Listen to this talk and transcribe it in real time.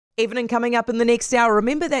Evening coming up in the next hour.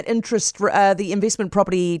 Remember that the investment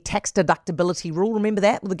property tax deductibility rule? Remember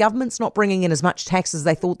that? Well, the government's not bringing in as much tax as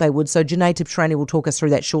they thought they would. So Janae Tibshraeny will talk us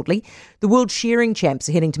through that shortly. The World Sharing Champs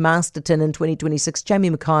are heading to Masterton in 2026.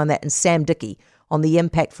 Jamie Mackay on that, and Sam Dickey on the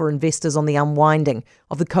impact for investors on the unwinding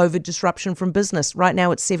of the COVID disruption from business. Right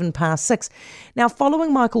now it's 6:07. Now,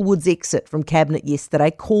 following Michael Wood's exit from Cabinet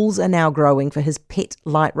yesterday, calls are now growing for his pet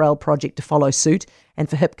light rail project to follow suit and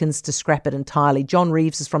for Hipkins to scrap it entirely. Jon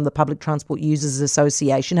Reeves is from the Public Transport Users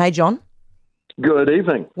Association. Hey, John. Good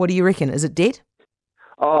evening. What do you reckon? Is it dead?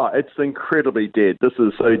 Oh, it's incredibly dead. This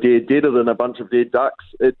is so dead, deader than a bunch of dead ducks.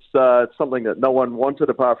 It's something that no one wanted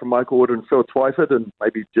apart from Michael Wood and Phil Twyford and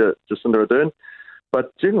maybe Jacinda Ardern.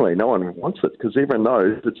 But generally, no one wants it because everyone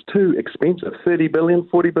knows it's too expensive. $30 billion,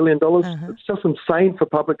 $40 billion. It's just insane for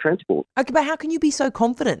public transport. Okay, but how can you be so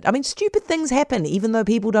confident? I mean, stupid things happen even though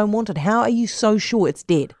people don't want it. How are you so sure it's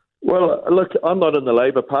dead? Well, look, I'm not in the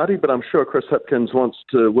Labour Party, but I'm sure Chris Hipkins wants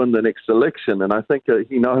to win the next election. And I think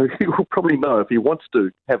he will probably know if he wants to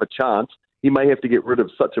have a chance, he may have to get rid of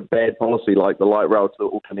such a bad policy like the light rail to the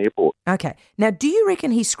Auckland airport. Okay. Now, do you reckon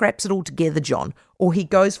he scraps it all together, John, or he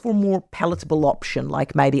goes for a more palatable option,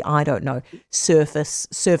 like maybe, I don't know,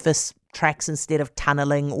 surface tracks instead of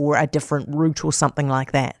tunnelling or a different route or something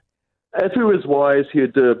like that? If he was wise,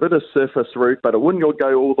 he'd do a bit of surface route, but it wouldn't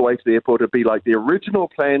go all the way to the airport. It'd be like the original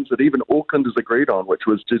plans that even Auckland has agreed on, which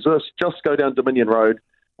was to just go down Dominion Road,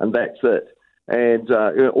 and that's it. And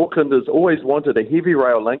Auckland has always wanted a heavy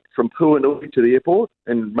rail link from Puanui to the airport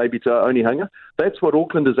and maybe to Onehunga. That's what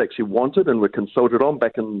Auckland has actually wanted and were consulted on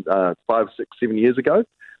back in 5, 6, 7 years ago.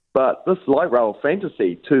 But this light rail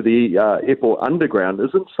fantasy to the airport underground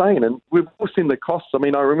is insane. And we've all seen the costs. I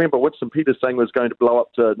mean, I remember Winston Peters saying it was going to blow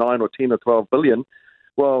up to 9 or 10 or 12 billion.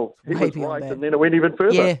 Well, he was right, and then it went even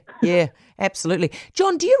further. Yeah, absolutely.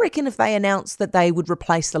 John, do you reckon if they announced that they would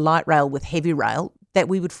replace the light rail with heavy rail, that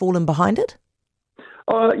we would fall in behind it?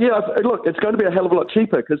 Yeah, look, it's going to be a hell of a lot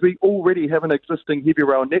cheaper because we already have an existing heavy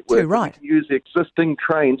rail network. Too right. We can use the existing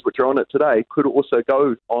trains which are on it today, could also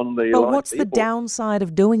go on the But what's the downside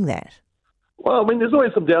of doing that? Well, I mean, there's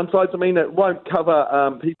always some downsides. I mean, it won't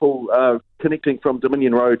cover people connecting from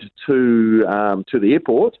Dominion Road to the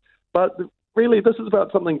airport, but really this is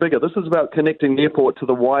about something bigger. This is about connecting the airport to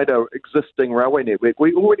the wider existing railway network.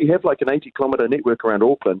 We already have like an 80-kilometre network around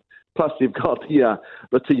Auckland, plus you've got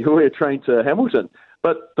the Te Huia train to Hamilton.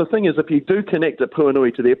 But the thing is, if you do connect at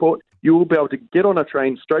Puanui to the airport, you will be able to get on a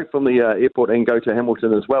train straight from the airport and go to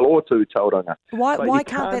Hamilton as well, or to Tauranga. Why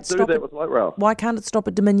can't that stop with light rail? Why can't it stop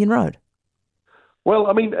at Dominion Road? Well,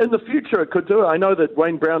 I mean, in the future it could do it. I know that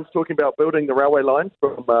Wayne Brown's talking about building the railway line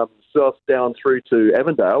from south down through to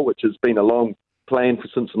Avondale, which has been a long plan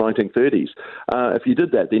since the 1930s. If you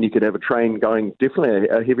did that, then you could have a train going, definitely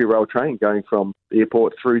a heavy rail train going from the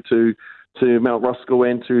airport through to Mount Roskill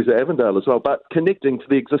and to Avondale as well, but connecting to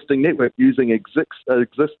the existing network using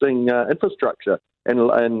existing infrastructure and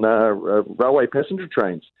railway passenger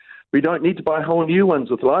trains. We don't need to buy whole new ones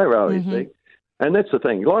with light rail, you see. And that's the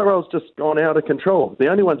thing. Light rail's just gone out of control. The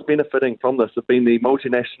only ones benefiting from this have been the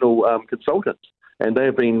multinational consultants, and they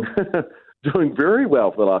have been doing very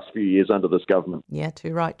well for the last few years under this government. Yeah,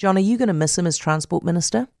 too right. John, are you going to miss him as Transport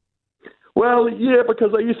Minister? Well, yeah,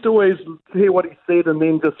 because I used to always hear what he said and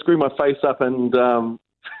then just screw my face up and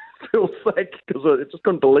feel sick because I just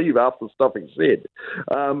couldn't believe half the stuff he said.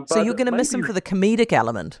 So you're going to miss him for the comedic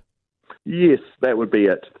element? Yes, that would be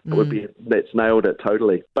it. That's nailed it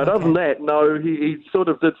totally. But other than that, no, he sort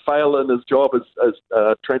of did fail in his job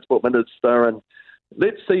as Transport Minister, and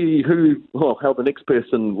let's see how the next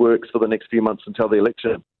person works for the next few months until the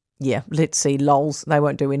election. Yeah, let's see. Lols, they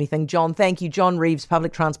won't do anything. John, thank you. Jon Reeves,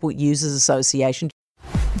 Public Transport Users Association.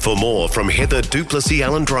 For more from Heather Duplessis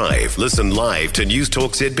Allen Drive, listen live to News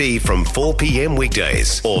Talk ZB from 4 p.m.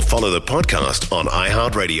 weekdays or follow the podcast on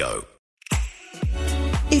iHeartRadio.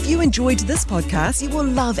 If you enjoyed this podcast, you will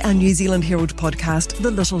love our New Zealand Herald podcast,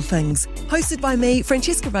 The Little Things, hosted by me,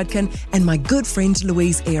 Francesca Rudkin, and my good friend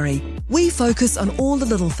Louise Airy. We focus on all the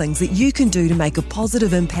little things that you can do to make a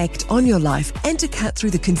positive impact on your life and to cut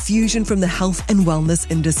through the confusion from the health and wellness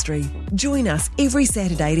industry. Join us every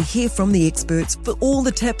Saturday to hear from the experts for all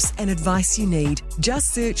the tips and advice you need.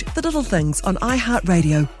 Just search The Little Things on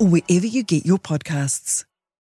iHeartRadio or wherever you get your podcasts.